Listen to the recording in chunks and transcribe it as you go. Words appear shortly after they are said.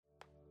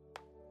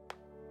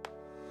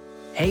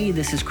Hey,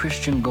 this is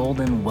Christian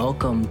Golden.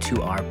 Welcome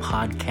to our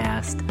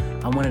podcast.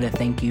 I wanted to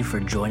thank you for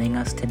joining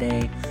us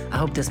today. I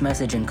hope this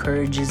message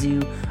encourages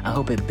you. I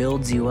hope it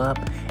builds you up.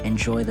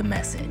 Enjoy the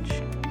message.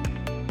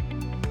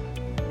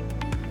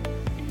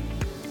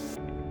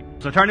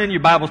 So turn in your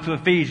Bibles to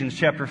Ephesians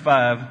chapter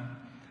 5.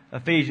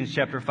 Ephesians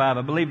chapter 5.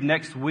 I believe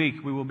next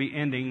week we will be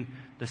ending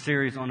the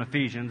series on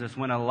Ephesians. It's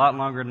went a lot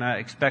longer than I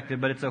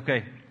expected, but it's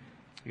okay.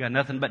 We got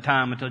nothing but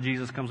time until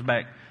Jesus comes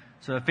back.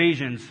 So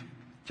Ephesians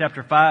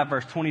chapter 5,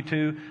 verse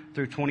 22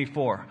 through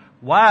 24.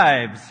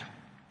 Wives,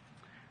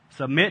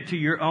 submit to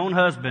your own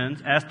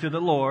husbands as to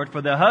the Lord,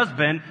 for the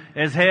husband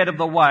is head of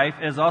the wife,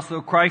 as also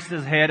Christ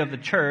is head of the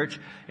church,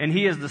 and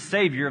he is the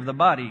Savior of the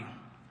body.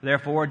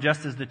 Therefore,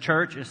 just as the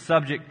church is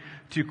subject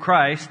to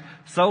Christ,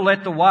 so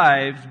let the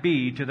wives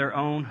be to their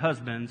own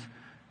husbands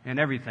in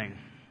everything.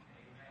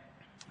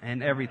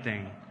 And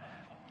everything.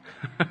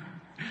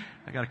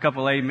 I got a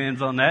couple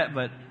amens on that,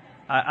 but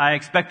I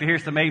expect to hear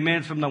some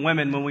amens from the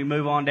women when we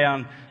move on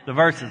down the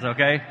verses,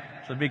 okay?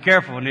 So be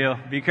careful, Neil.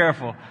 Be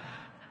careful.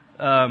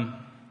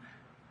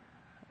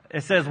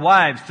 It says,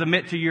 wives,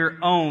 submit to your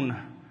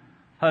own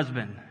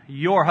husband.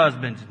 Your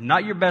husbands,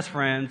 not your best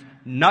friends,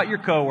 not your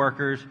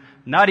coworkers,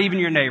 not even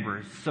your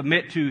neighbors.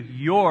 Submit to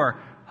your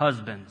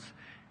husbands.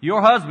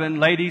 Your husband,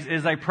 ladies,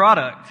 is a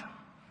product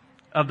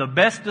of the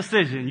best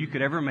decision you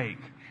could ever make.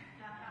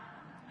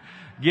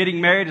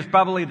 Getting married is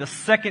probably the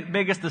second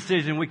biggest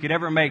decision we could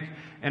ever make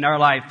in our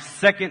life,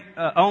 second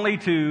only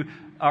to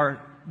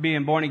our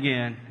being born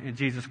again in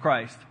Jesus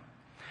Christ.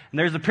 And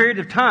there's a period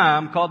of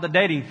time called the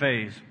dating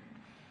phase.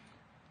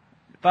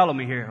 Follow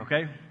me here,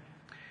 okay?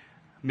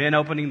 Men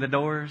opening the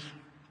doors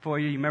for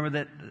you. You remember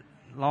that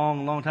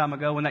long time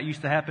ago when that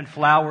used to happen?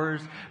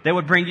 Flowers. They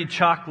would bring you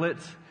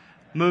chocolates,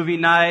 movie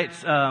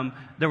nights.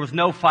 There was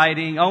no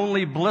fighting,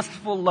 only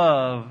blissful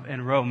love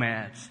and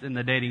romance in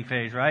the dating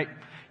phase, right?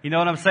 You know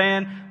what I'm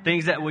saying?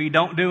 Things that we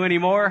don't do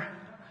anymore.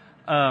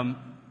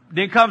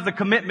 Then comes the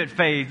commitment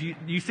phase.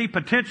 You see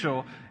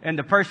potential in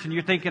the person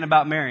you're thinking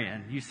about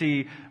marrying. You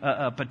see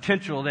a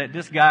potential that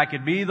this guy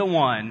could be the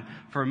one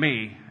for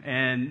me.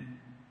 And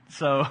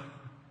so,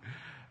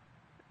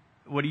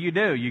 what do?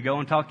 You go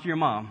and talk to your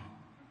mom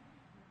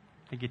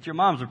and get your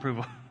mom's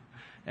approval.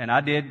 And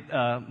I did.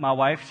 My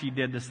wife, she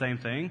did the same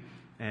thing.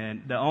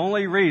 And the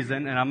only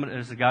reason, and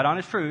this is God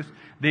honest truth,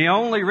 the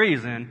only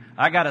reason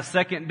I got a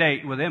second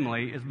date with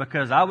Emily is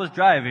because I was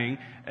driving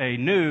a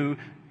new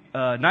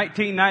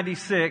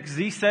 1996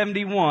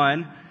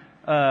 Z71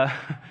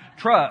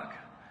 truck.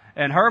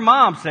 And her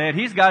mom said,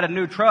 he's got a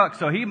new truck,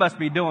 so he must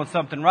be doing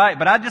something right.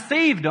 But I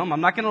deceived him.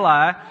 I'm not going to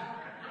lie.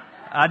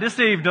 I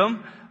deceived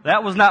him.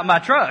 That was not my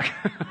truck.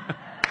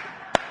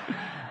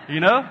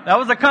 You know, that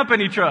was a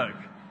company truck.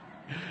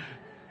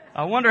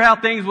 I wonder how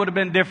things would have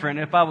been different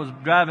if I was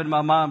driving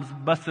my mom's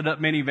busted up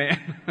minivan.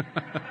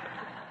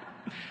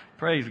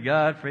 Praise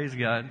God, praise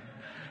God.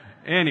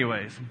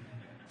 Anyways.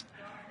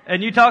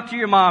 And you talk to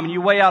your mom and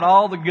you weigh out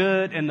all the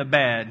good and the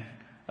bad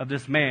of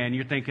this man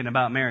you're thinking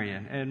about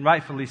marrying. And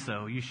rightfully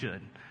so, you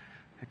should.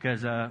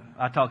 Because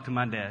I talked to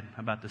my dad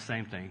about the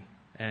same thing.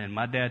 And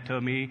my dad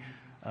told me,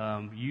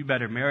 you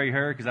better marry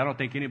her because I don't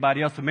think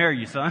anybody else will marry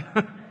you, son.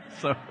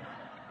 So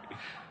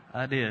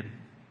I did.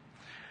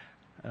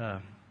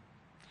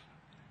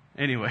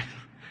 Anyway,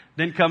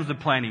 then comes the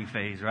planning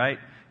phase, right?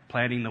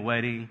 Planning the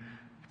wedding,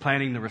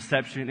 planning the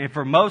reception. And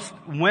for most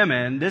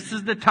women, this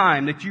is the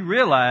time that you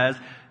realize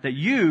that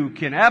you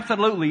can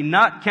absolutely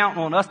not count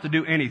on us to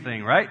do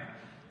anything, right?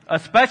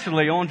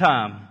 Especially on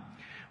time.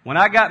 When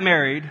I got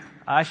married,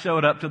 I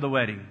showed up to the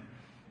wedding.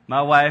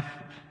 My wife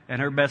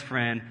and her best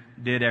friend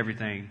did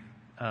everything.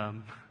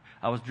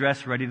 I was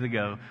dressed, ready to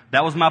go.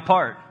 That was my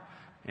part.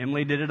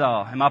 Emily did it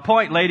all. And my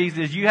point, ladies,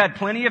 is you had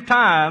plenty of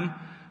time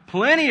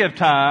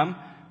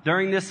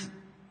during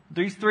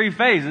these three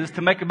phases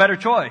to make a better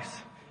choice.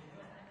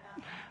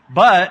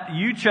 But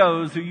you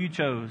chose who you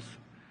chose.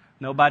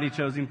 Nobody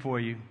chose him for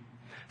you.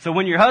 So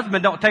when your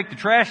husband don't take the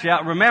trash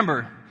out,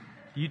 remember,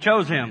 you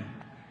chose him.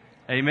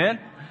 Amen?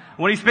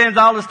 When he spends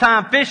all his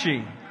time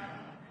fishing,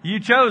 you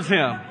chose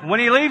him.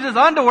 When he leaves his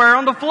underwear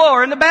on the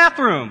floor in the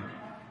bathroom,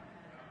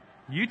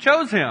 you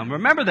chose him.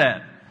 Remember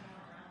that.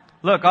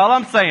 Look,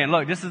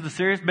 this is the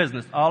serious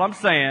business. All I'm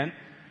saying,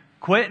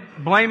 quit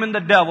blaming the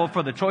devil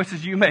for the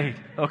choices you made,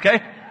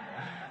 okay?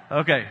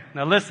 Okay,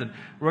 now listen.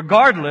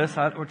 Regardless,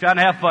 we're trying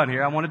to have fun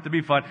here. I want it to be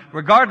fun.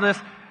 Regardless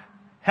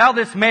how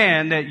this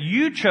man that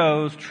you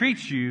chose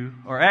treats you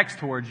or acts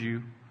towards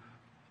you,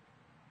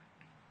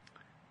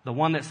 the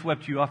one that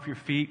swept you off your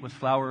feet with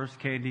flowers,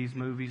 candies,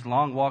 movies,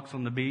 long walks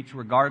on the beach,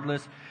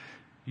 regardless,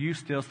 you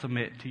still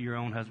submit to your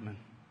own husband.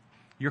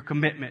 Your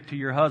commitment to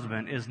your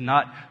husband is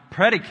not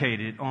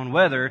predicated on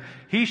whether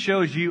he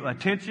shows you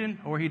attention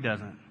or he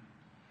doesn't.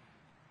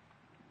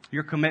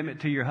 Your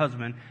commitment to your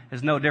husband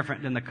is no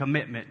different than the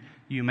commitment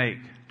you make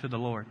to the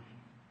Lord.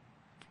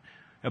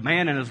 A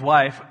man and his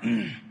wife,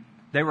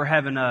 they were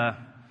having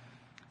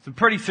some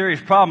pretty serious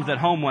problems at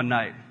home one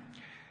night.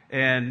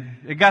 And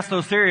it got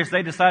so serious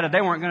they decided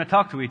they weren't going to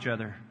talk to each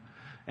other.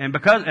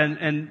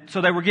 And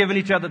so they were giving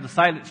each other the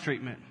silence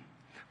treatment.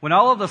 When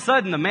all of a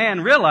sudden the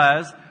man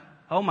realized,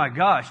 oh my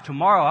gosh,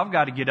 tomorrow I've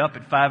got to get up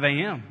at 5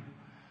 a.m.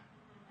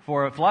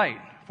 for a flight,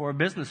 for a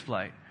business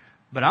flight.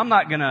 But I'm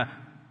not going to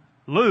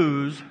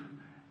lose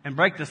and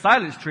break the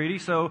silence treaty,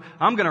 so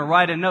I'm going to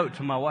write a note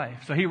to my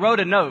wife. So he wrote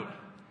a note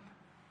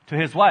to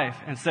his wife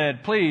and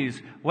said,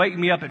 please wake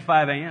me up at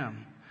 5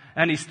 a.m.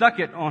 And he stuck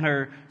it on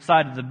her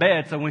side of the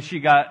bed so when she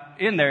got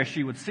in there,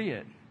 she would see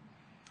it.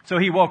 So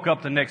he woke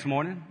up the next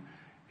morning.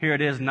 Here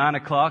it is, 9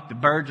 o'clock. The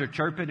birds are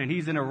chirping and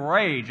he's in a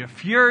rage, a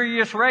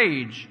furious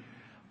rage,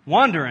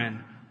 wondering,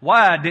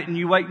 why didn't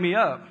you wake me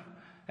up?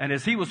 And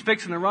as he was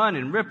fixing to run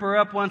and rip her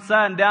up one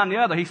side and down the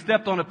other, he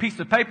stepped on a piece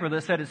of paper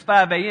that said, it's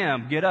 5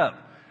 a.m., get up.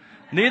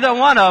 Neither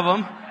one of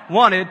them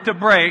wanted to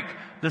break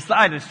the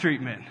silence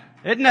treatment.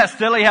 Isn't that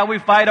silly how we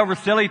fight over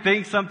silly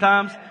things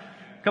sometimes?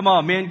 Come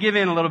on, men, give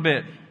in a little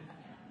bit.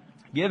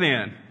 Give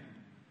in.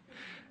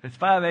 It's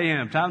 5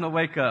 a.m., time to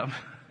wake up.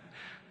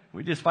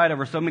 We just fight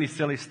over so many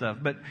silly stuff.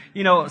 But,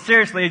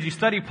 seriously, as you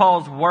study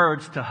Paul's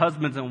words to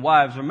husbands and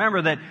wives,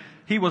 remember that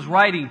he was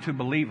writing to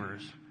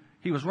believers.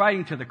 He was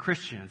writing to the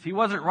Christians. He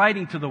wasn't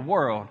writing to the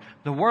world.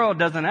 The world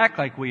doesn't act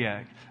like we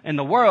act. In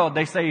the world,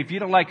 they say, if you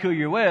don't like who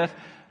you're with,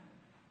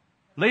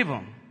 leave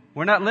them.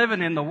 We're not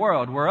living in the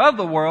world. We're of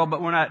the world,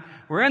 but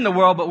we're in the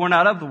world, but we're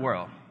not of the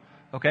world.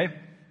 Okay?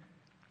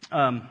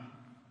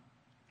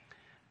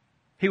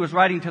 He was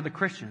writing to the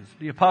Christians.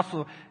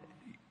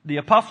 The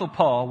Apostle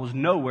Paul was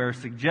nowhere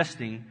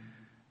suggesting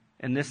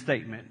in this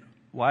statement,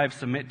 wives,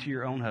 submit to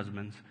your own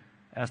husbands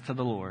as to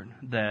the Lord,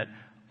 that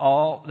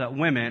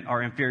women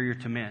are inferior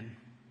to men.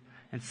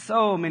 And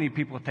so many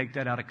people take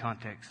that out of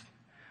context.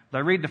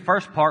 They read the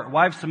first part,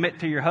 wives, submit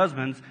to your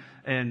husbands,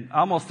 and I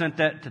almost sent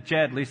that to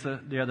Chad, Lisa,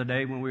 the other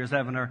day when we was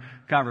having our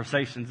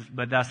conversations,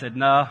 but I said,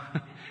 no,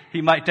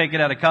 he might take it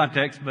out of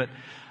context, but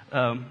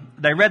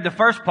they read the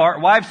first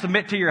part, wives,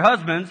 submit to your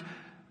husbands,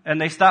 and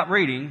they stopped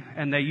reading,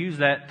 and they use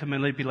that to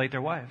manipulate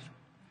their wives.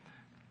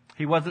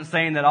 He wasn't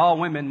saying that all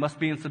women must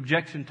be in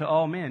subjection to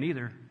all men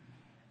either,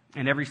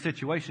 in every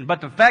situation.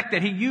 But the fact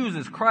that he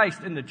uses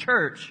Christ in the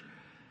church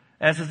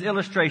as his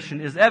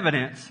illustration is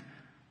evidence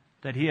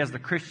that he has the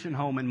Christian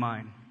home in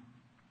mind.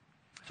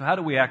 So how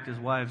do we act as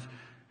wives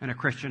in a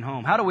Christian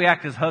home? How do we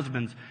act as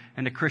husbands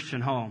in a Christian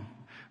home?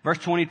 Verse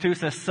 22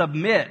 says,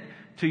 submit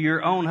to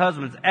your own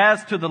husbands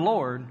as to the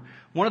Lord.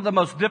 One of the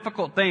most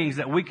difficult things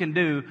that we can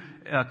do,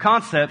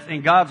 concepts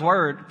in God's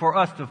Word for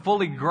us to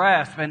fully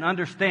grasp and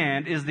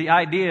understand, is the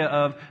idea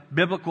of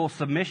biblical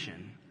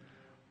submission.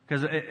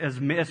 Because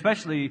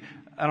especially,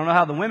 I don't know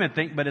how the women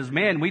think, but as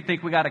men, we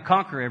think we got to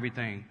conquer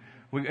everything.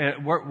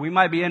 We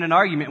might be in an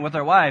argument with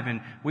our wife,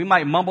 and we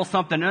might mumble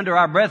something under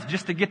our breath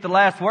just to get the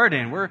last word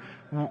in.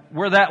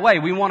 We're that way.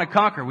 We want to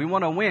conquer. We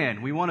want to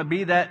win. We want to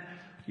be that,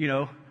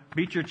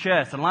 beat your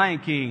chest, the Lion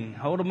King,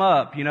 hold them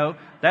up.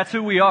 That's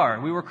who we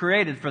are. We were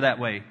created for that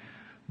way.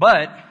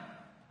 But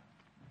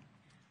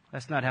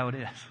that's not how it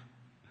is.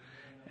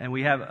 And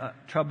we have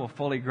trouble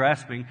fully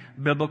grasping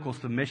biblical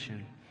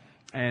submission.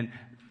 And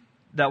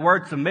that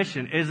word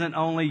submission isn't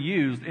only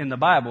used in the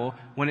Bible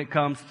when it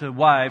comes to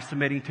wives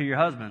submitting to your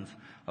husbands.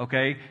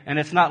 Okay? And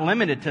it's not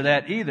limited to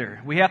that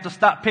either. We have to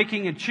stop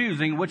picking and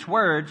choosing which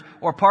words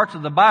or parts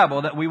of the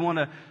Bible that we want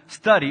to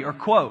study or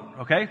quote.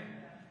 Okay?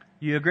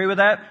 You agree with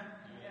that?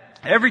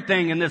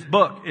 Everything in this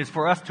book is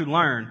for us to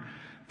learn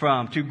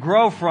from, to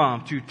grow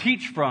from, to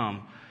teach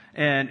from.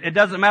 And it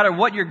doesn't matter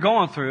what you're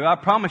going through. I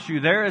promise you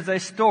there is a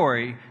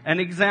story, an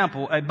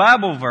example, a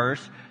Bible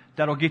verse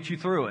that'll get you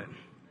through it.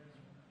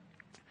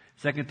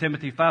 2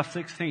 Timothy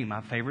 5:16,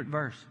 my favorite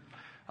verse.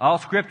 All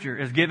Scripture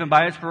is given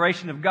by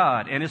inspiration of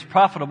God and is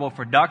profitable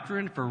for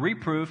doctrine, for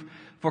reproof,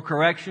 for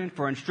correction,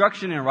 for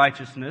instruction in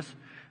righteousness.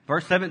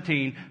 Verse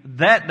 17,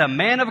 that the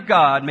man of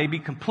God may be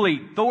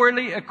complete,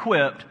 thoroughly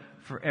equipped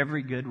for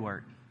every good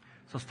work.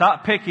 So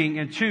stop picking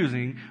and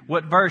choosing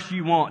what verse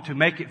you want to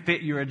make it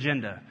fit your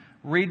agenda.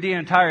 Read the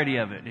entirety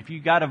of it. If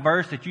you got a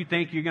verse that you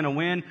think you're going to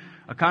win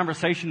a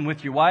conversation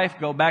with your wife,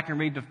 go back and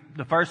read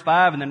the first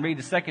 5 and then read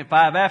the second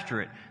 5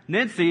 after it. And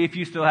then see if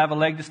you still have a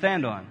leg to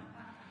stand on.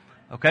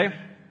 Okay?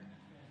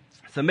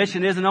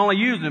 Submission isn't only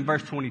used in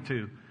verse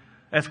 22.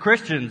 As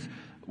Christians,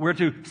 we're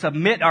to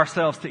submit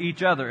ourselves to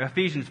each other.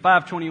 Ephesians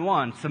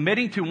 5:21,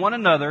 submitting to one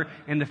another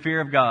in the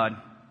fear of God.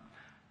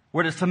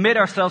 We're to submit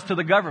ourselves to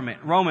the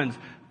government. Romans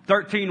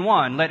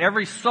 13:1, let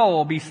every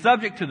soul be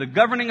subject to the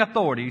governing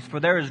authorities, for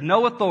there is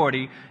no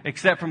authority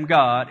except from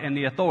God, and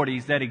the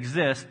authorities that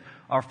exist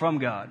are from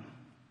God.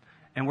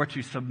 And we're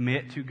to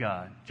submit to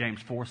God.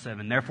 James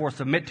 4:7, therefore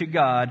submit to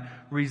God,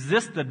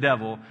 resist the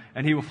devil,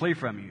 and he will flee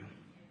from you.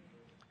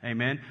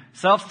 Amen.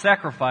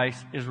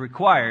 Self-sacrifice is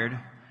required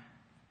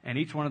in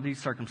each one of these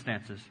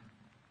circumstances.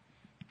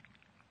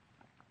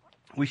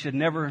 We should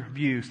never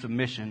view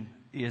submission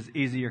as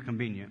easy or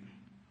convenient.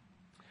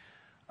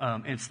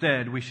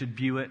 Instead, we should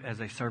view it as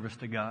a service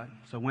to God.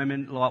 So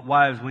women,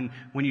 wives,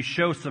 when you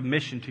show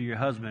submission to your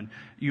husband,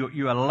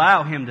 you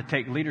allow him to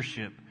take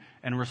leadership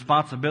and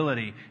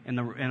responsibility in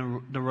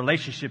the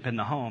relationship in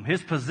the home.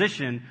 His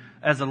position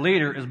as a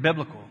leader is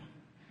biblical.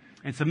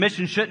 And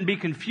submission shouldn't be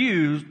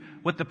confused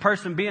with the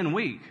person being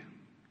weak.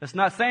 It's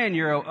not saying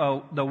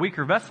you're the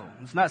weaker vessel.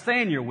 It's not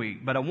saying you're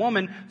weak. But a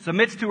woman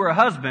submits to her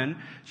husband,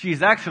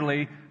 she's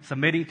actually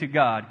submitting to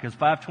God. Because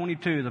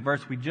 5:22, the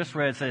verse we just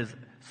read, says,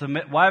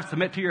 wives,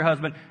 submit to your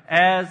husband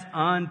as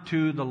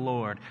unto the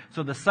Lord.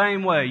 So the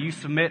same way you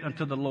submit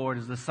unto the Lord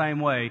is the same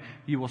way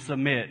you will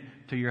submit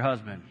to your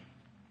husband.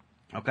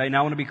 Okay, now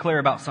I want to be clear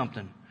about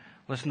something.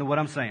 Listen to what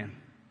I'm saying.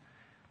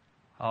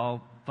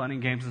 All fun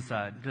and games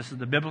aside. This is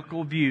the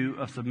biblical view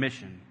of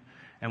submission.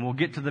 And we'll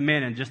get to the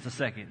men in just a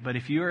second. But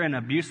if you're in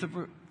an abusive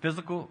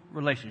physical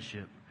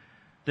relationship,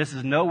 this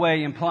is no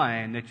way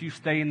implying that you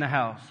stay in the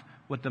house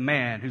with the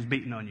man who's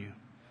beating on you.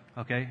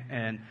 Okay?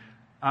 And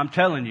I'm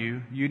telling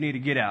you, you need to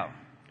get out.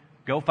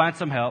 Go find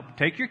some help.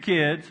 Take your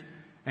kids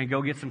and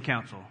go get some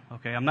counsel.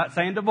 Okay? I'm not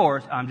saying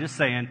divorce. I'm just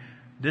saying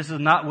this is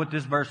not what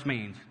this verse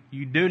means.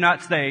 You do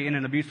not stay in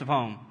an abusive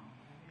home.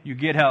 You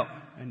get help.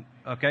 And,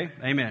 okay?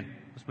 Amen.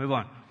 Let's move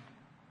on.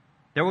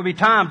 There will be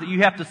times that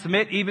you have to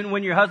submit even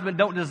when your husband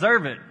don't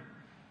deserve it.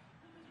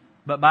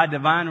 But by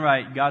divine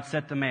right, God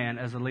set the man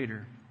as a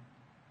leader.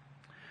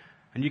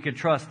 And you can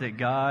trust that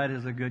God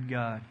is a good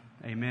God.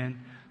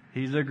 Amen.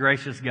 He's a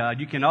gracious God.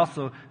 You can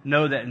also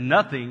know that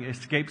nothing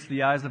escapes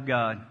the eyes of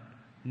God.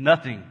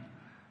 Nothing.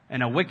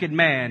 And a wicked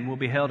man will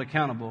be held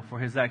accountable for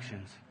his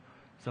actions.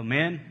 So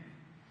men,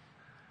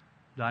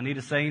 do I need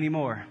to say any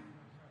more?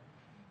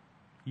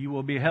 You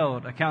will be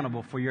held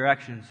accountable for your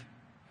actions.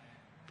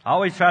 I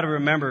always try to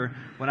remember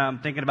when I'm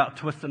thinking about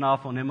twisting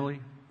off on Emily,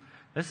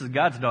 this is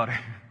God's daughter.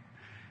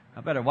 I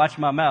better watch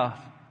my mouth.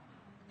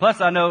 Plus,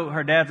 I know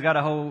her dad's got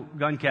a whole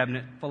gun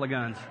cabinet full of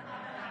guns.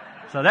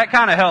 So that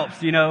kind of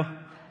helps, you know.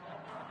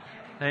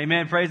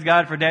 Amen. Praise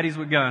God for daddies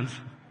with guns.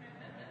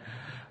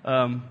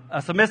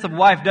 A submissive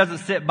wife doesn't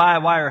sit by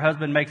while her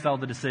husband makes all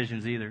the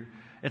decisions either.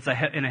 It's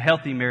in a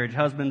healthy marriage,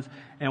 husbands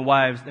and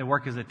wives, they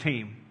work as a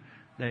team.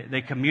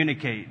 They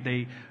communicate.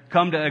 They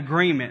come to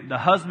agreement. The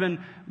husband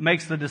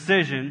makes the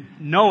decision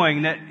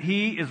knowing that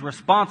he is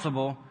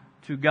responsible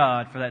to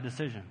God for that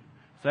decision.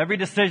 So every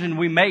decision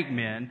we make,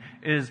 men,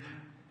 is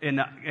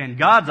in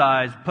God's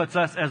eyes puts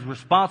us as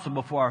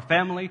responsible for our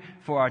family,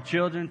 for our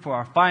children, for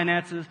our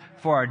finances,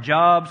 for our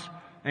jobs.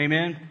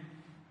 Amen.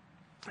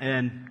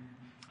 And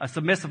a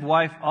submissive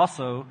wife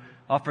also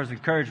offers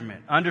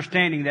encouragement,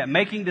 understanding that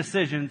making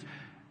decisions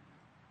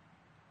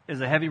is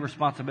a heavy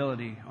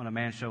responsibility on a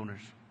man's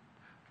shoulders.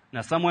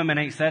 Now, some women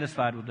ain't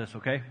satisfied with this,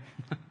 okay?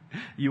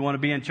 You want to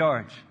be in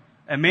charge.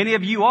 And many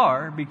of you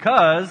are,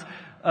 because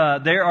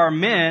there are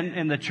men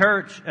in the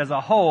church as a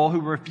whole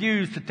who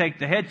refuse to take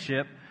the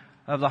headship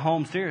of the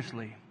home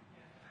seriously.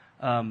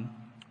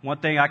 One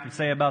thing I can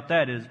say about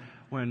that is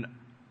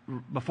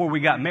before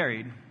we got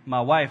married, my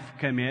wife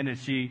came in and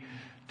she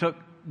took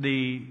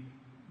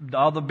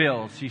all the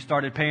bills. She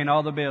started paying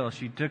all the bills.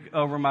 She took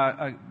over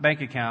my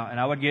bank account, and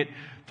I would get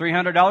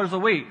 $300 a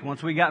week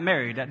once we got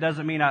married. That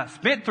doesn't mean I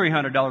spent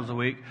 $300 a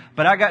week,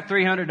 but I got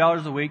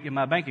 $300 a week in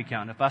my bank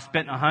account. If I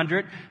spent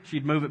 $100,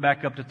 she'd move it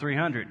back up to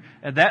 $300.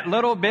 And that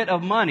little bit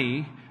of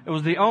money, it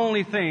was the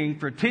only thing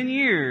for 10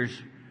 years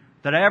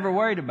that I ever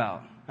worried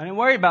about. I didn't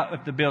worry about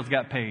if the bills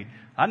got paid.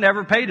 I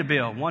never paid a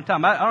bill. One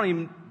time, I don't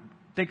even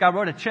think I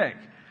wrote a check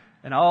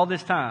in all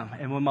this time.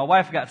 And when my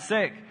wife got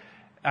sick,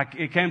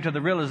 it came to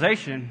the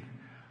realization,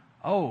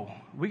 oh,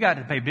 we got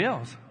to pay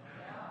bills.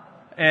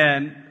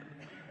 And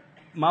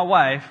my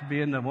wife,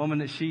 being the woman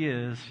that she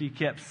is, she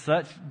kept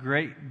such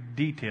great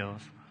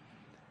details.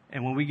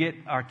 And when we get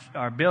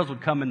our bills would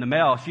come in the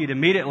mail, she'd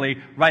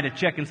immediately write a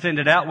check and send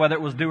it out, whether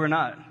it was due or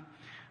not.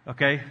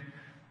 Okay?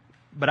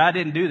 But I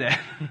didn't do that.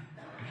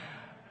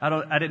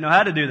 I didn't know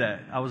how to do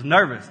that. I was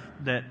nervous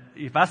that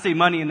if I see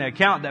money in the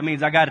account, that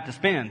means I got it to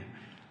spend.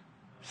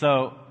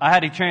 So I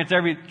had to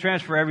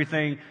transfer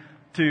everything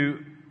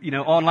to,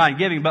 online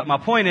giving. But my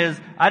point is,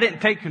 I didn't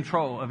take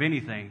control of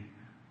anything.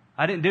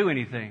 I didn't do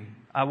anything.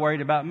 I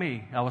worried about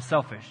me. I was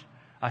selfish.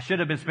 I should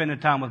have been spending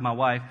time with my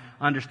wife,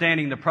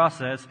 understanding the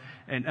process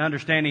and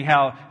understanding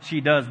how she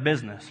does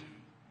business.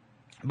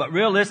 But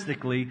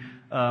realistically,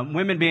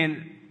 women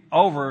being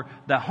over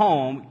the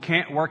home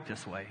can't work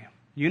this way.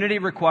 Unity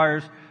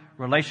requires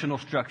relational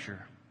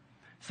structure.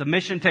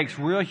 Submission takes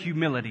real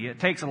humility. It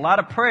takes a lot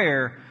of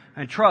prayer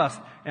and trust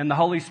in the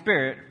Holy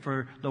Spirit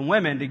for the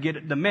women to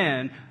get the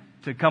men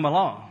to come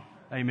along.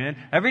 Amen.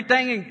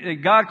 Everything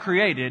that God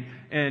created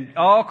and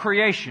all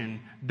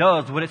creation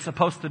does what it's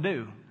supposed to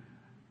do.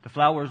 The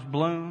flowers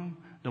bloom,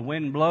 the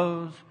wind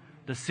blows,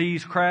 the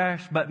seas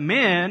crash, but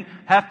men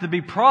have to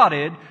be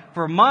prodded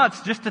for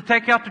months just to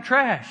take out the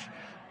trash.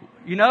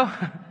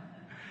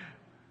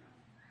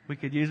 We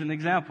could use an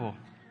example.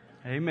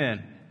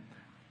 Amen.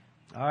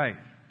 All right.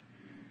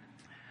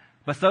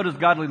 But so does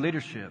godly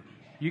leadership.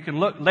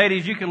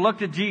 Ladies, you can look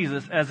to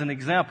Jesus as an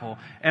example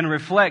and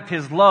reflect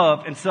His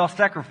love and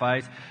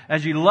self-sacrifice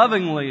as you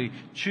lovingly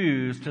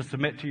choose to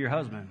submit to your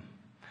husband.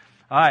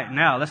 All right,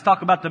 now let's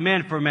talk about the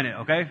men for a minute,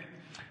 okay?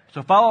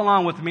 So follow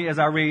along with me as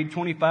I read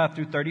 25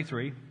 through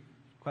 33.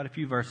 Quite a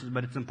few verses,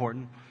 but it's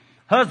important.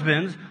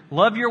 Husbands,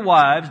 love your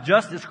wives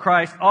just as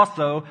Christ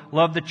also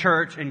loved the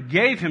church and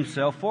gave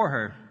Himself for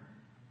her.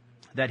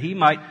 that he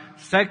might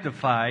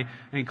sanctify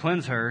and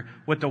cleanse her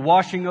with the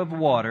washing of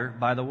water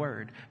by the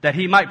word, that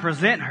he might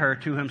present her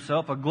to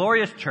himself a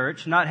glorious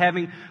church, not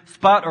having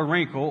spot or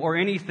wrinkle or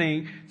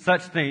anything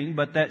such thing,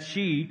 but that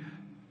she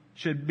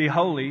should be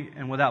holy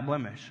and without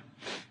blemish.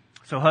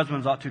 So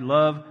husbands ought to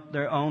love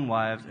their own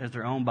wives as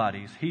their own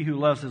bodies. He who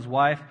loves his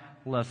wife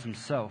loves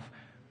himself.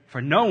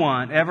 For no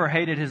one ever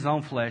hated his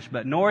own flesh,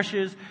 but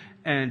nourishes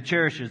and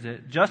cherishes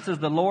it, just as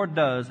the Lord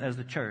does as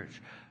the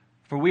church.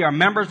 For we are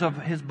members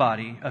of his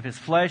body, of his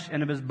flesh,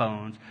 and of his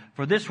bones.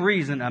 For this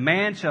reason, a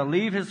man shall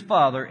leave his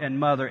father and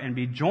mother and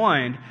be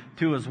joined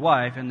to his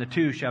wife, and the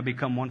two shall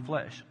become one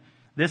flesh.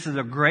 This is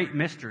a great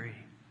mystery.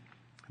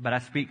 But I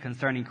speak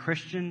concerning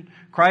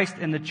Christ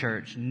and the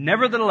church.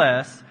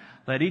 Nevertheless,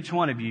 let each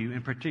one of you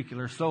in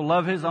particular so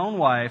love his own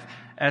wife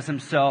as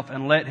himself,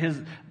 and let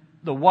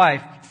the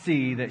wife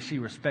see that she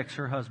respects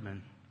her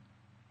husband.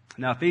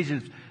 Now,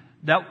 Ephesians,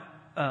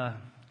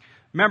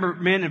 remember,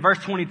 men, in verse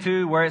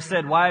 22 where it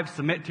said, wives,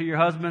 submit to your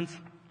husbands?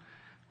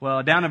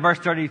 Well, down in verse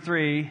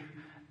 33,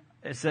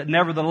 it said,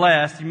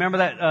 nevertheless. You remember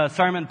that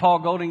sermon Paul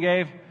Golden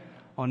gave?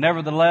 Oh,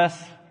 nevertheless.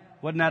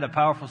 Wasn't that a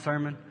powerful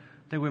sermon?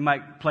 I think we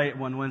might play it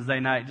one Wednesday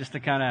night just to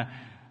kind of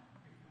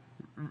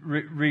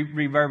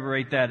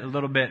reverberate that a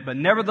little bit. But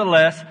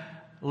nevertheless,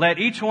 let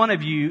each one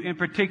of you in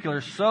particular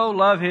so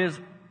love his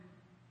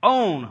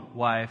own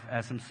wife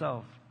as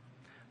himself.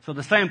 So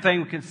the same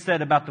thing we could say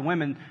about the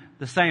women,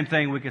 the same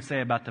thing we could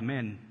say about the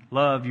men.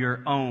 Love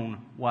your own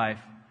wife.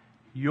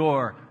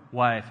 Your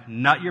wife.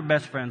 Not your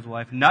best friend's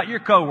wife. Not your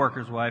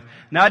co-worker's wife.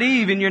 Not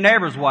even your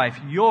neighbor's wife.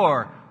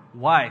 Your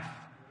wife.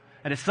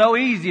 And it's so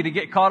easy to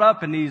get caught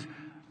up in these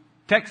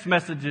text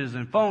messages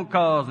and phone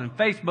calls and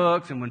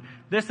Facebooks, and when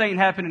this ain't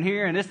happening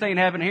here and this ain't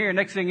happening here, and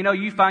next thing you know,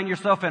 you find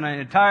yourself in an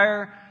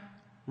entire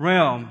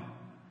realm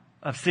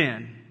of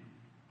sin.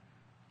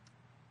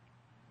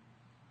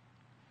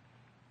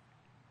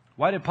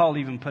 Why did Paul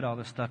even put all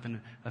this stuff in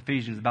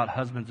Ephesians about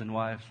husbands and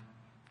wives?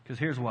 Because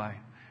here's why.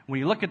 When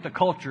you look at the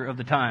culture of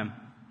the time,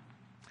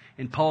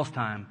 in Paul's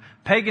time,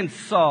 pagans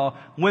saw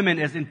women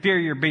as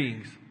inferior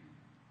beings.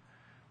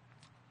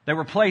 They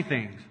were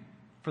playthings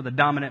for the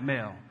dominant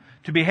male.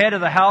 To be head of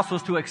the house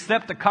was to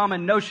accept the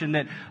common notion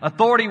that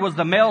authority was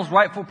the male's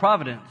rightful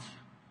providence.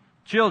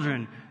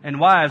 Children and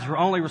wives were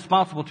only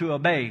responsible to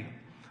obey.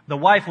 The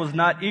wife was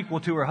not equal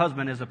to her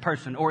husband as a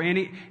person or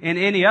in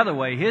any other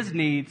way. His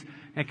needs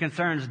and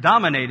concerns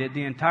dominated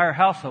the entire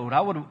household.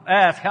 I would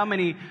ask, how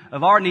many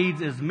of our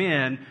needs as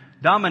men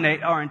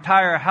dominate our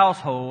entire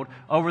household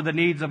over the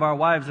needs of our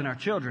wives and our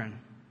children?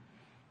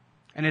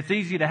 And it's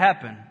easy to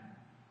happen.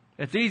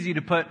 It's easy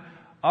to put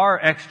our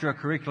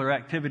extracurricular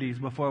activities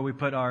before we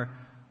put our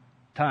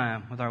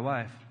time with our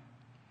wife.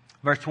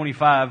 Verse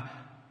 25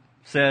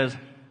 says,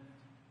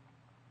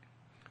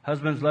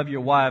 husbands, love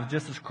your wives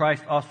just as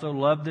Christ also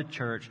loved the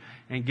church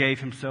and gave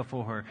himself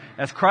for her.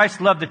 As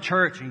Christ loved the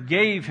church and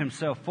gave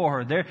himself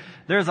for her.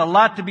 There's a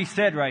lot to be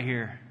said right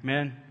here,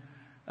 men.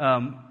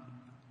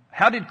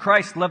 How did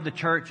Christ love the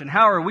church, and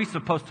how are we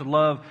supposed to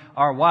love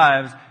our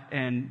wives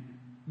and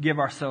give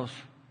ourselves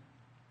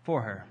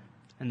for her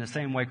in the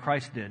same way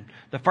Christ did?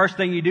 The first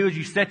thing you do is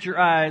you set your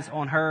eyes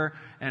on her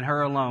and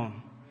her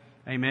alone.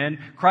 Amen.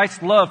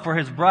 Christ's love for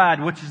his bride,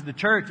 which is the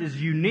church, is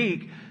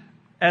unique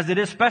as it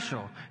is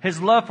special.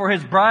 His love for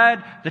his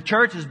bride, the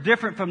church, is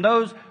different from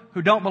those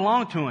who don't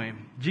belong to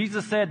him.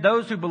 Jesus said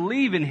those who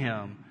believe in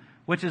him,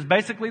 which is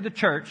basically the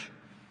church,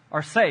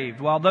 are saved,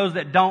 while those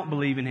that don't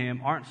believe in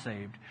him aren't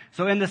saved.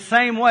 So in the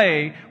same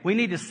way, we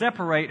need to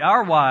separate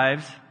our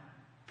wives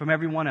from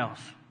everyone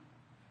else.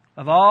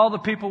 Of all the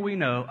people we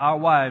know, our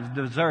wives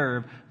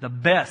deserve the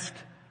best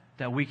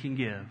that we can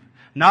give.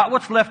 Not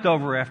what's left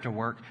over after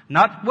work,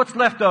 not what's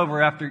left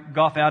over after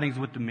golf outings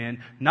with the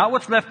men, not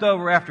what's left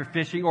over after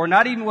fishing, or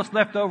not even what's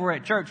left over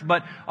at church,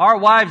 but our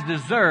wives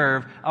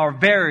deserve our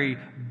very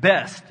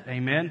best.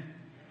 Amen?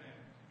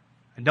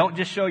 And don't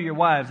just show your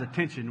wives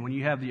attention when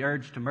you have the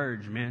urge to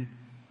merge, men.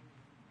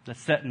 That's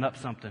setting up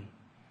something.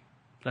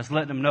 That's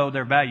letting them know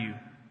their value.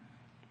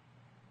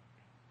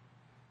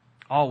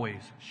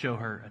 Always show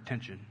her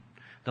attention.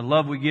 The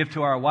love we give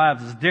to our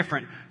wives is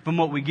different from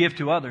what we give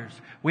to others.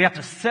 We have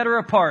to set her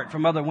apart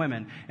from other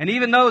women. And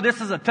even though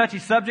this is a touchy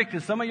subject in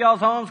some of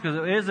y'all's homes, because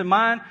it is in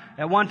mine,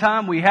 at one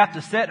time we have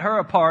to set her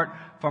apart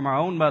from our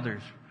own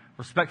mothers,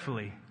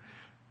 respectfully.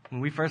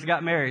 When we first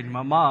got married,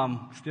 my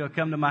mom still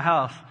come to my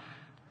house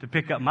to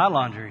pick up my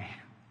laundry.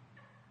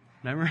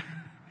 Remember?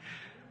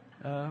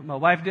 My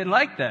wife didn't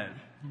like that.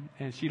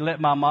 And she let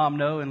my mom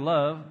know in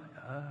love,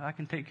 I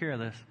can take care of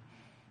this.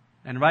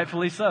 And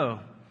rightfully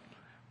so.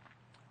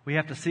 We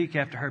have to seek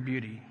after her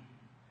beauty.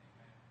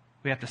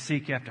 We have to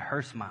seek after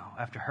her smile,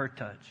 after her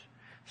touch.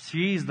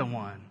 She's the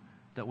one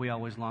that we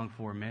always long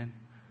for, men.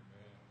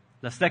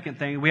 The second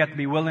thing, we have to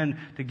be willing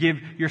to give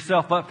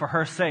yourself up for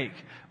her sake.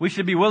 We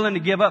should be willing to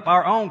give up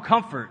our own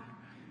comfort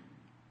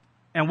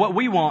and what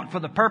we want for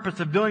the purpose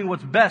of doing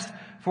what's best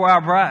for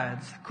our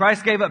brides.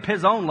 Christ gave up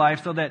his own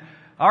life so that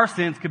our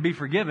sins could be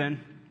forgiven,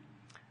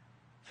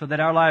 so that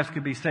our lives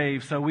could be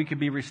saved, so we could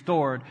be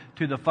restored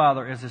to the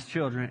Father as His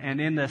children. And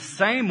in the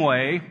same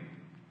way,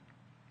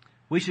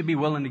 we should be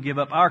willing to give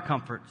up our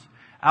comforts,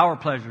 our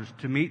pleasures,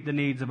 to meet the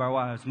needs of our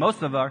wives.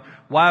 Most of our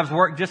wives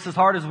work just as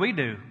hard as we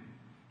do.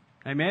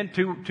 Amen?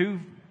 Two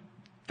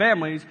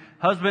families,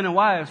 husband and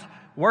wives,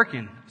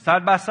 working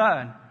side by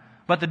side.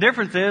 But the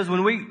difference is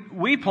when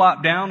we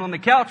plop down on the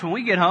couch when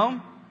we get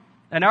home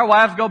and our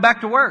wives go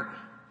back to work.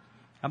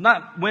 I'm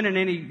not winning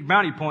any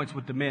brownie points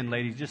with the men,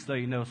 ladies, just so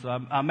you know. So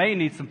I may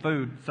need some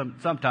food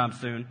sometime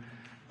soon.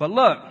 But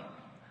look,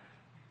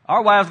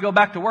 our wives go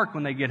back to work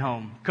when they get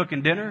home.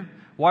 Cooking dinner,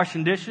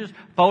 washing dishes,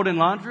 folding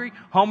laundry,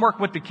 homework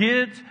with the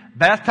kids,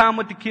 bath time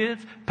with the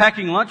kids,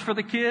 packing lunch for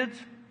the kids.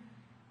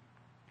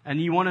 And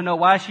you want to know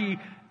why she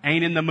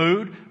ain't in the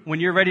mood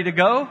when you're ready to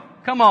go?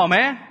 Come on,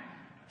 man.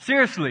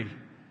 Seriously.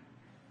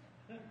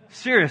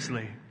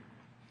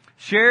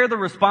 Share the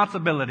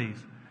responsibilities.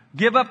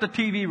 Give up the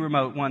TV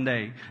remote one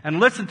day and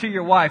listen to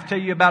your wife tell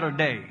you about her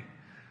day.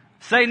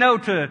 Say no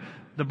to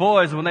the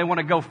boys when they want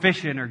to go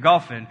fishing or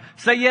golfing.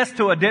 Say yes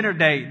to a dinner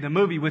date, the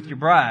movie with your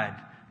bride.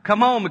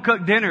 Come home and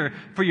cook dinner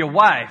for your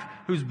wife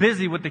who's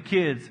busy with the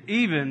kids,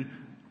 even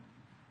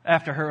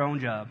after her own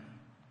job.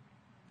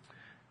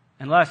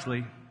 And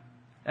lastly,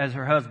 as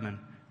her husband,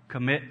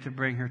 commit to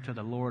bring her to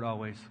the Lord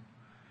always.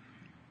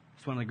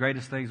 It's one of the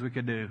greatest things we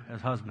could do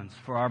as husbands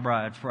for our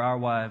brides, for our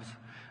wives.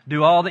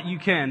 Do all that you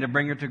can to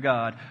bring her to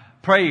God.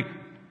 Pray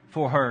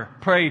for her.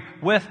 Pray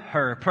with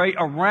her. Pray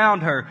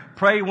around her.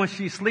 Pray when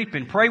she's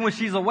sleeping. Pray when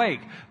she's awake.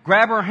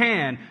 Grab her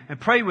hand and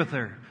pray with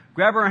her.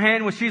 Grab her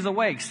hand when she's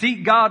awake.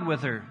 Seek God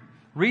with her.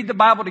 Read the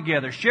Bible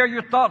together. Share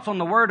your thoughts on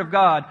the Word of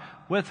God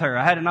with her.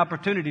 I had an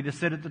opportunity to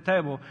sit at the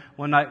table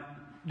one night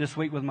this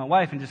week with my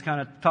wife and just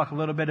kind of talk a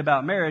little bit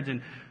about marriage,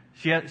 and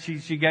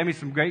she gave me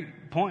some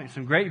great points,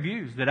 some great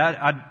views that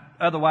I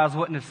otherwise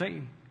wouldn't have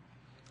seen.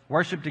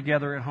 Worship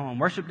together at home.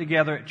 Worship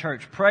together at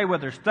church. Pray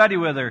with her. Study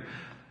with her.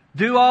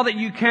 Do all that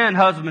you can,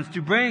 husbands,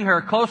 to bring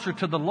her closer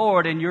to the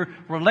Lord, and your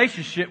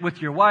relationship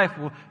with your wife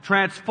will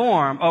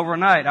transform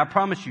overnight. I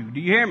promise you. Do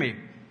you hear me?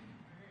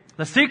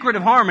 The secret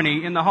of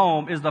harmony in the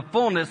home is the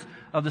fullness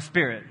of the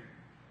Spirit.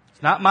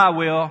 It's not my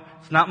will.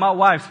 It's not my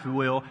wife's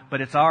will,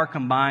 but it's our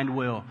combined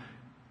will.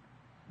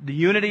 The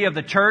unity of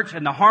the church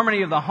and the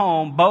harmony of the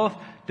home both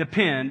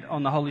depend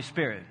on the Holy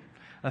Spirit.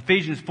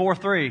 Ephesians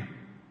 4:3.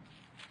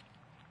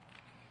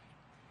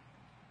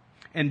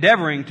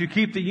 Endeavoring to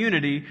keep the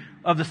unity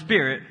of the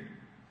Spirit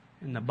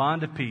in the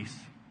bond of peace.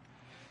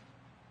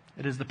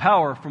 It is the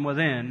power from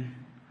within,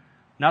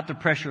 not the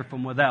pressure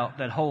from without,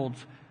 that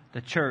holds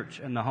the church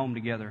and the home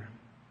together.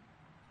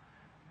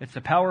 It's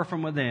the power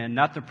from within,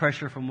 not the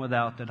pressure from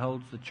without, that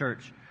holds the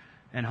church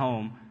and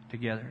home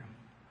together.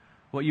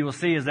 What you will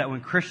see is that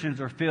when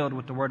Christians are filled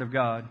with the Word of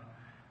God,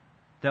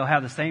 they'll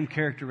have the same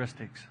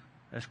characteristics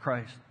as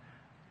Christ.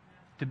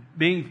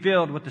 Being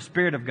filled with the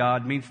Spirit of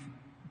God means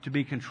to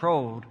be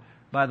controlled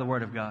by the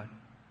Word of God.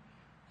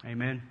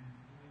 Amen.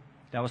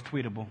 That was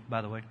tweetable,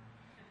 by the way.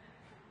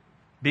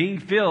 Being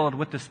filled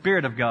with the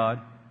Spirit of God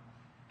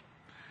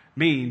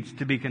means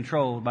to be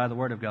controlled by the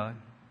Word of God.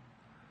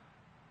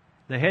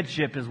 The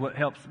headship is what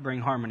helps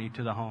bring harmony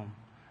to the home.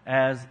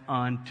 As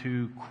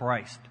unto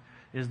Christ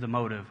is the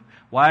motive.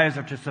 Wives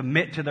are to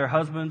submit to their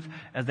husbands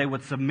as they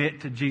would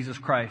submit to Jesus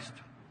Christ.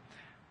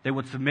 They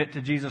would submit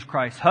to Jesus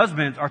Christ.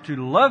 Husbands are to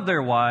love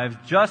their wives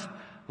just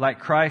like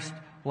Christ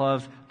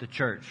loves the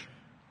church.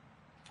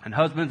 And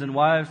husbands and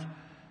wives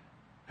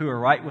who are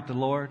right with the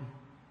Lord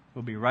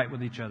will be right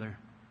with each other.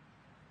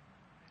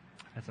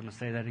 I'm going to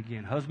say that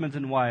again. Husbands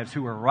and wives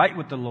who are right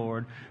with the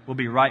Lord will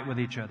be right with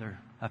each other.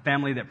 A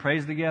family that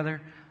prays together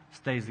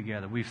stays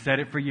together. We've said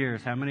it for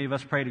years. How many of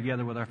us pray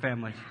together with our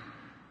families?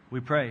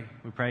 We pray.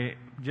 We pray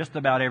just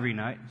about every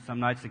night. Some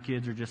nights the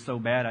kids are just so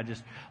bad, I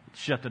just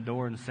shut the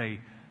door and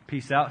say,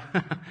 peace out.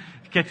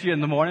 Catch you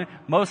in the morning.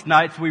 Most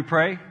nights we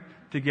pray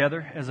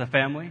together as a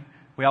family.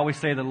 We always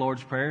say the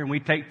Lord's Prayer, and we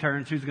take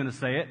turns who's going to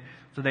say it.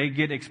 So they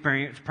get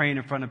experience praying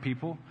in front of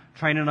people,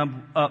 training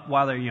them up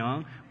while they're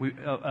young.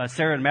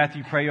 Sarah and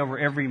Matthew pray over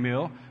every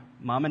meal.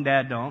 Mom and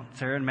Dad don't.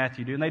 Sarah and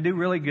Matthew do. And they do a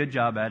really good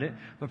job at it.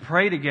 But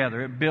pray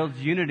together. It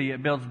builds unity.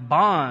 It builds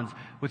bonds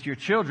with your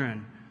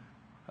children.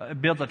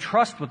 It builds a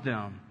trust with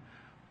them.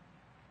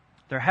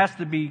 There has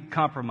to be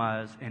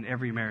compromise in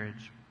every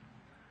marriage.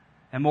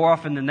 And more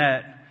often than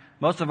that,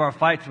 most of our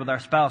fights with our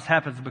spouse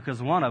happens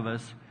because one of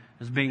us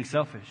is being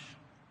selfish.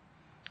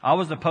 I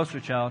was the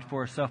poster child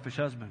for a selfish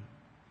husband.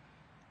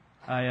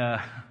 I'm going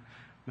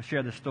to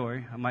share this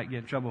story. I might get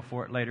in trouble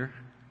for it later.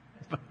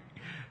 But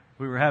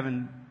we were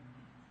having...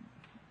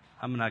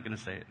 I'm not going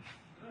to say it.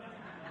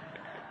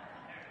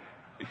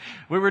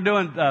 We were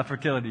doing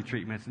fertility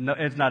treatments. No,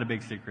 it's not a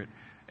big secret.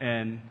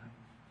 And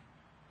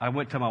I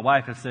went to my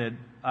wife and said,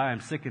 I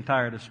am sick and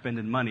tired of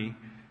spending money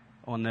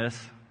on this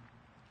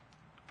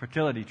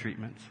fertility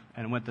treatments.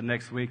 And went the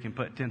next week and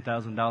put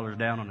 $10,000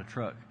 down on a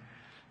truck.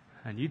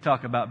 And you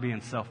talk about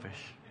being selfish.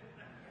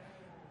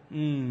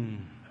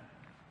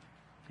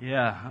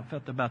 Yeah, I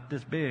felt about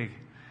this big.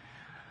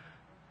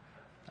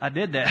 I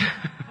did that.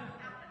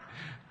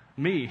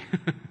 Me.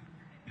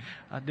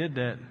 I did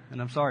that,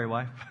 and I'm sorry,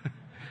 wife.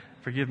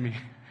 Forgive me.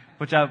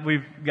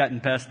 We've gotten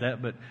past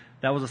that, but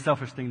that was a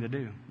selfish thing to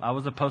do. I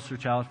was a poster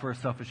child for a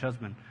selfish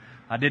husband.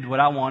 I did what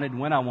I wanted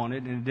when I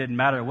wanted, and it didn't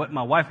matter what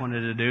my wife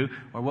wanted to do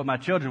or what my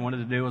children wanted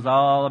to do. It was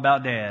all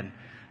about Dad.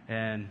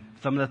 And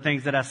some of the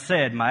things that I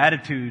said, my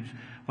attitudes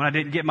when I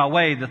didn't get my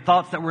way, the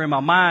thoughts that were in my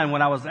mind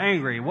when I was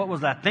angry. What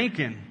was I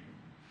thinking?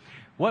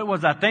 What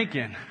was I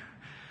thinking?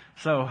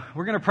 So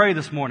we're going to pray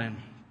this morning.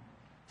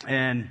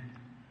 And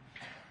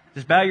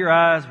just bow your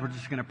eyes. We're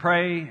just going to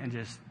pray and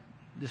just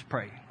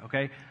pray,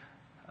 okay?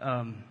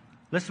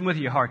 Listen with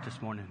your heart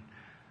this morning.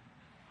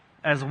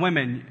 As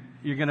women,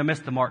 you're going to miss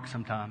the mark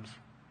sometimes.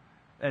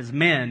 As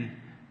men,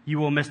 you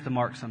will miss the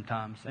mark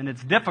sometimes. And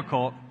it's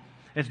difficult.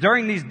 It's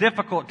during these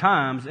difficult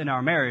times in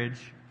our marriage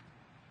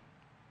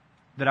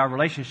that our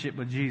relationship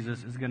with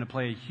Jesus is going to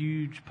play a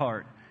huge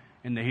part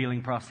in the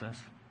healing process.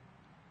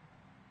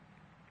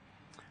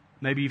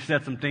 Maybe you've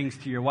said some things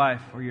to your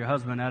wife or your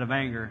husband out of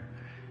anger.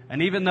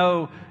 And even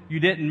though you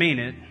didn't mean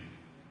it,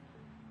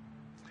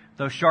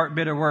 those sharp,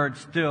 bitter words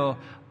still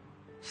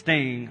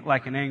sting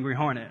like an angry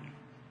hornet.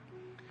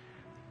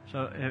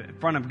 So in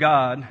front of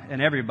God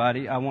and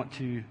everybody, I want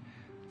to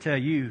tell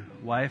you,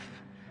 wife,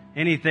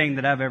 anything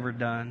that I've ever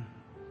done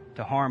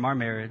to harm our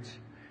marriage,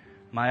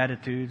 my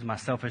attitudes, my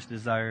selfish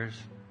desires,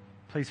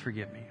 please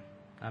forgive me.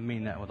 I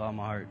mean that with all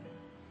my heart.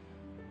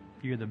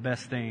 You're the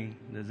best thing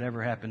that's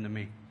ever happened to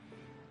me.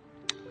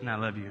 And I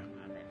love you.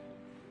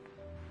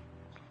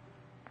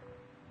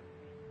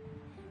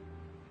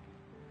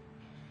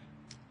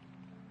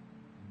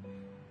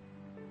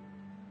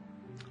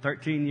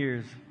 13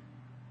 years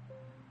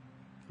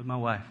with my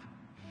wife.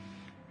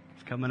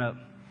 It's coming up.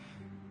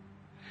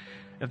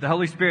 If the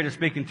Holy Spirit is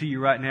speaking to you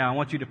right now, I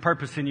want you to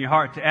purpose in your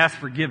heart to ask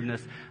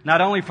forgiveness,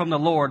 not only from the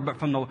Lord, but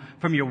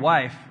from your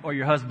wife or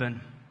your husband.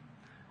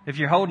 If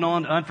you're holding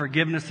on to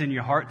unforgiveness in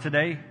your heart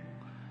today,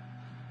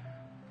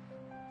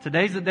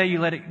 today's the day you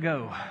let it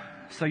go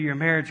so your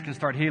marriage can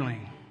start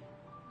healing.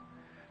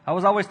 I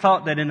was always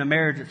taught that in a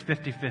marriage it's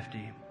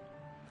 50-50.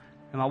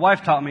 And my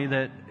wife taught me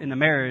that in a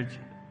marriage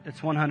it's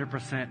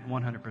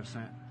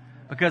 100%.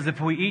 Because if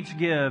we each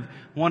give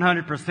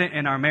 100%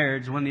 in our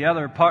marriage, when the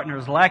other partner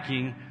is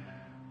lacking,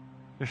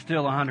 they're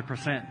still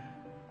 100%.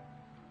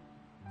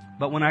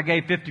 But when I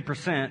gave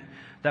 50%,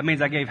 that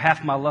means I gave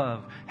half my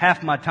love,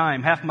 half my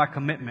time, half my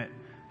commitment,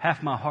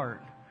 half my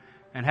heart,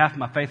 and half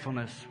my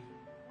faithfulness.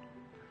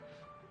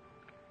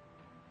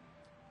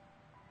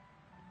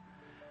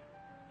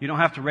 You don't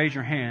have to raise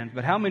your hand,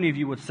 but how many of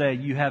you would say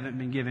you haven't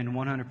been giving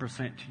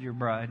 100% to your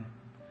bride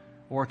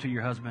or to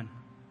your husband?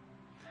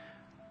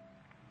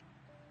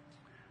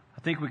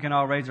 I think we can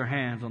all raise our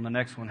hands on the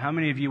next one. How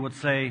many of you would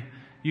say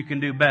you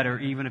can do better,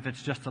 even if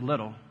it's just a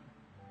little?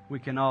 We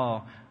can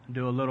all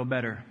do a little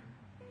better.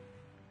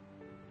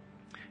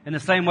 In the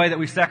same way that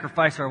we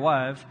sacrifice our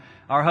wives,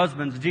 our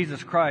husbands,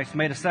 Jesus Christ,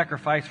 made a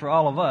sacrifice for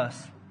all of us.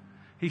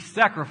 He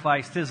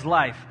sacrificed His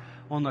life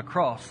on the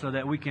cross so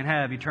that we can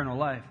have eternal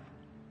life.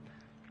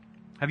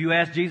 Have you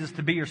asked Jesus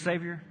to be your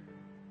Savior?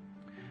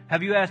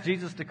 Have you asked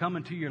Jesus to come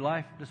into your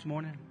life this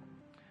morning?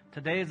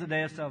 Today is the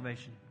day of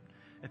salvation.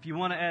 If you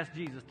want to ask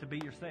Jesus to be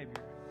your Savior,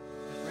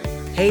 just raise your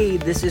hand. Hey,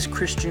 this is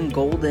Christian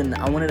Golden.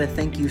 I wanted to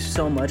thank you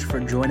so much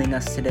for joining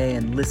us today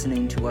and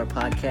listening to our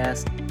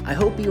podcast. I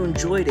hope you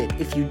enjoyed it.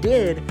 If you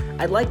did,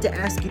 I'd like to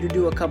ask you to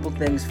do a couple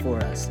things for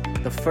us.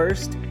 The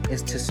first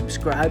is to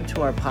subscribe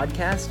to our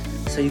podcast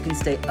so you can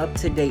stay up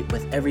to date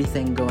with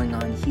everything going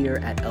on here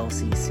at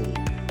LCC.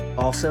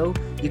 Also,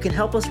 you can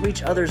help us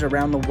reach others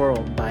around the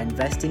world by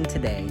investing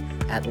today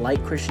at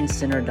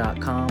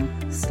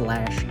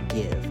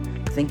lightchristiancenter.com/give.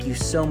 Thank you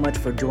so much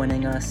for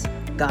joining us.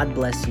 God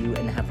bless you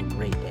and have a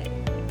great day.